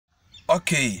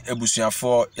Okay,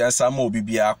 ebusuafo yansamo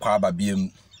bibia kwa babiem.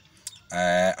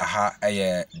 Aha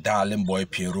aye Darling Boy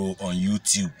Piero on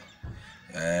YouTube.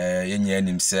 Yenye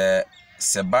nim se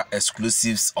seba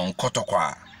exclusives on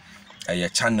Kotoko. Aye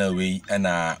channel we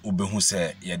na ubehu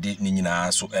se yede ni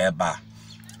nyina so eba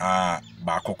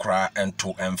ba kokora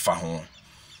ento emfa ho.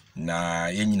 Na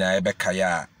yenyina ebeka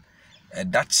ya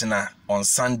dachina on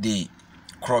Sunday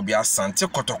Krobia Asante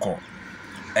Kotoko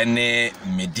ene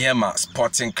Medeama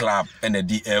Sporting Club ene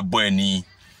di Ebony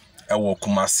ewo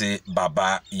Kumasi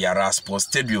Baba Yara Sports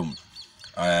Stadium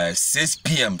 6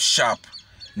 p.m. sharp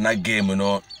na game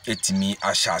no etimi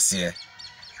ashase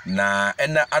na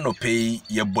ena anope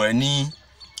yebani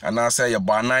anasa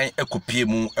yebanan ekopie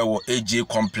mu ewo AJ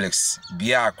complex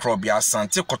bia Krobia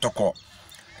Asante Kotoko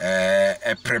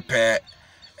prepare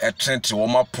trent wo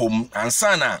mapom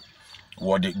ansana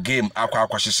wo the game akwa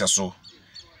hwehye so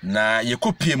na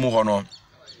yekopie mu hono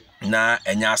na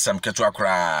enya asam keto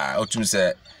akra otum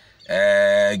se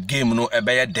game no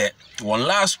ebeye de one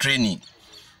last training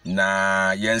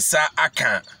na yensa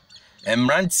aka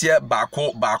emrantie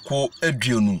bako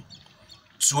aduonu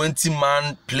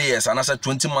 20-man players anasa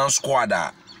 20-man squad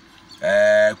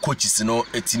coaches no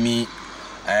etimi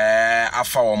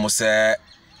afa wo mo se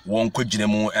won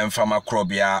kogiremu emfama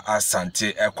Krobia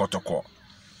Asante Kotoko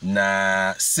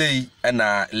na sei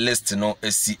na list no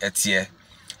esi etie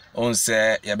on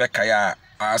se yebeka ya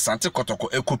Asante Kotoko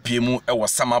ekopie mu ewo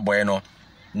Samaboy no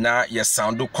na ye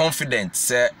sound confident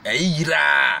se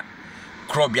eyira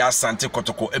Krobia Asante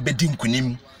Kotoko ebedi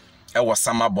nkunim ewo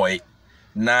Samaboy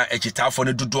na echitafo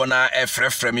ne dodo na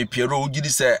efrefre me Piero ugidi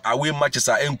se away matches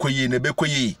a enkoyi na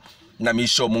bekoyi na me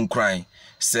show mun kran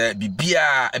se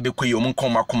bibia ebekoyi omun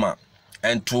komakoma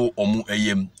ento omu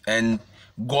eyem and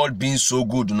God being so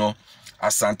good no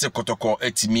Asante Kotoko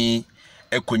etimi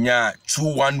ekonya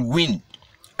 2-1 win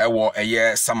ewo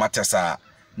eye Samatesa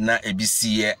na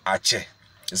ebisiye ache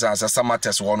isa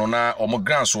Samates wono na omo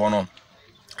grounds wono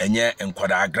enye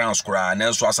enkwada grounds kura na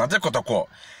nso Asante Kotoko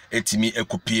etimi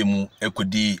ekopie mu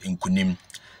ekodi nkunim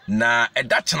na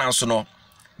eda chena so no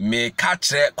me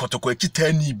katre Kotoko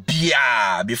ekitani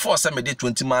bia before say me dey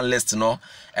 20-man list no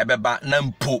ebeba na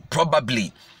mpo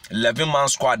probably 11-man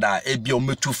squad ebi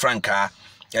ometu franka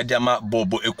Medeama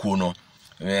bobo ekuo no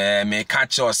me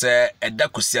catch o se eda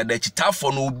kosia da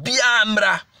chitafo no bia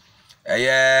mra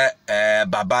eye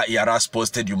Baba Yara Sports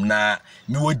Stadium na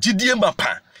mi wogidie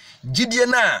mapa gidie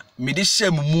na me de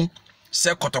hyamumu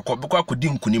se Kotoko bekwa akodi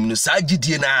nkunim no sa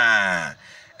gidie na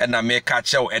na me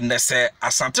catch o enese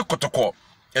Asante Kotoko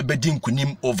ebedi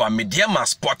nkunim over Medeama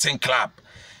Sporting Club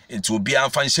it will be an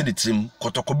fancy team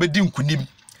Kotoko bedi nkunim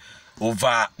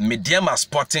over Medeama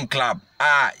Sporting Club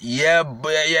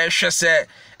hwese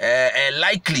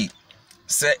likely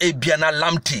say ebiana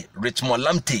Lamte Richmond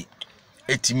Lamte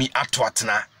etimi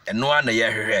atoatena eno na ye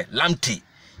hwehwe Lamte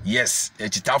yes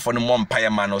echitafo no mompaye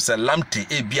ma no say Lamte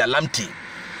ebia Lamte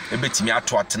ebetimi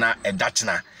atoatena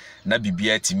edachena na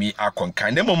bibia etimi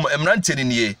akonkan na mom emrante ni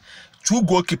nie 2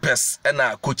 goalkeepers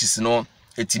na coaches no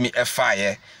etimi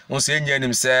efaye onse enya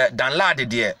nim say Danlade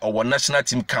de owo national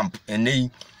team camp enei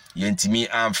yentimi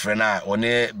amfrena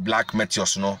one Black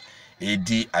Meteors no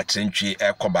edi atrentwe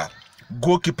ekoba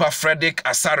goalkeeper Frederick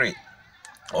Asare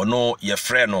ono ye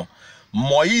frɛ no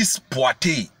Moise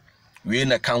Poate we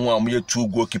na kan ho amye 2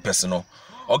 goalkeepers no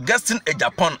Augustine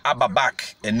Ejapon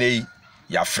Ababak enei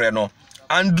ya frɛ no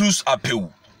Andrews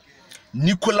Apeu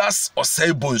Nicholas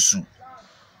Osaibonsu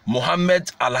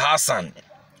Mohammed Al-Hassan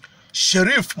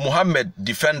Sherif Mohammed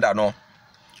defender no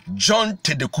John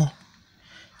Tedeku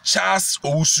Charles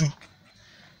Owusu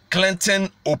Clinton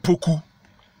Opoku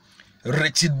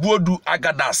Richard Bodu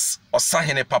Agadas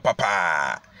Osahene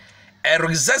Papa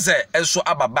Erizeze enso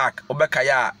Ababak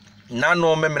obekaya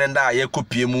nano memrenda ye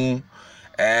kopie mu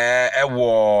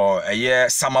ewo eye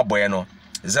Samaboy no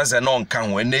Zeze no nka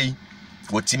ho enei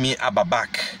wotimi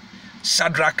Ababak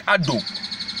Shadrack Ado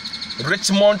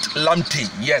Richmond Lamte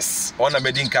yes ona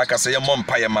medinka aka se ye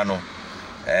mompaye ma no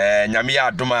nyame ya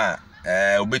adoma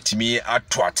obetimi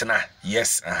atoatena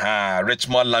yes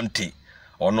Richmond Lamte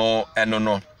ono eno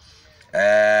no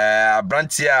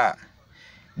Abrantia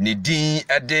Nidin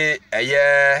ede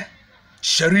eye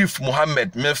Sherif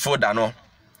Mohammed midfielder no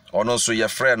ono so ye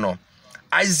frɛ no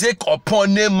Isaac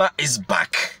Oponema is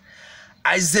back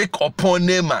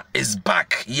is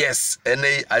back yes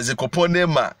ene Isaac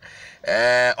Oponema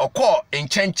okọ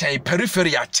enchenchen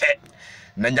periphery ache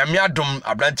na nyame adom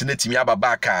Abrantia netimi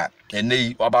ababaka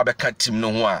enei wababeka team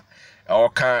no ho a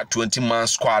oka 20-man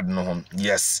squad no ho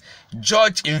yes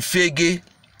George Infege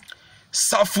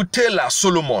Safutela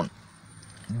Solomon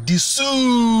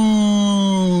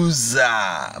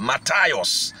D'Souza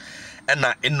Matthias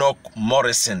ena Enoch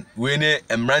Morrison we ne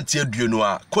emrantie duonu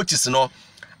a coaches no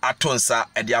atonsa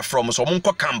edia from so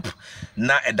monko camp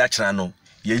na edachana no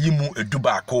yeyimu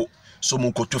edubaako so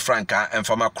munkotu franka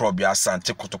emfama krobia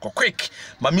Asante Kotoko quick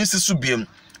mamisi subiem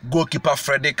goalkeeper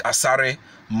Frederick Asare,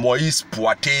 Moise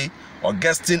Poate,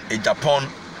 Augustine Ejapon,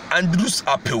 Andrews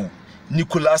Apeu,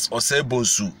 Nicholas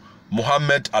Osebonsu,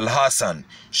 Mohammed Al-Hassan,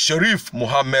 Sharif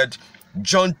Mohammed,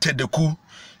 John Tedeku,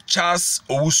 Charles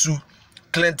Owusu,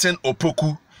 Clinton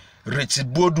Opoku,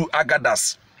 Richard Bodu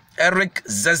Agadas, Eric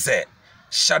Zeze,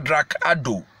 Shadrach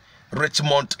Ado,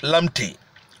 Richmond Lamte,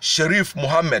 Sharif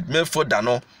Mohammed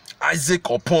Melfodano, Isaac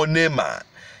Oponema,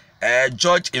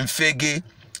 George Infege,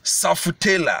 Safu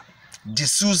Taylor,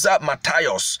 D'Souza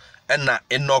Matthias, and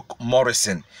Enoch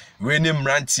Morrison. Winnie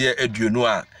Mrantie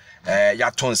Edunoa,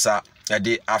 Yatonsa,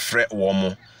 de Afre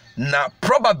Womo. Na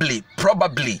probably,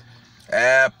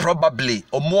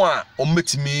 Omoa,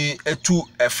 omitimi etu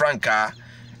Franca,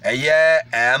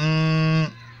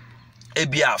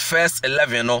 ebia first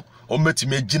 11 no,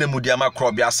 omitimi Jine Medeama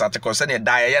Krobia Asante Kotoko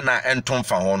Diana Enton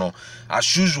Fahono.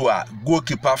 As usual,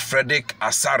 goalkeeper Frederick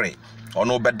Asare,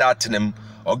 ono bedatinem.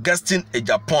 Augustine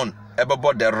Ejapon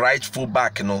ebebo the right full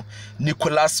back no,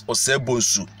 Nicholas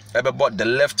Osebonsu ebebo the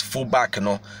left full back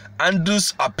no,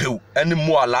 Andrews Apeu eni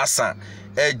mo alasa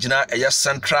ejina eye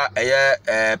central eye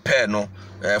pair no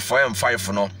 4 and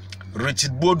 5 no,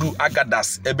 Richard Bodu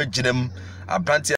Agadas ebe jinem abranti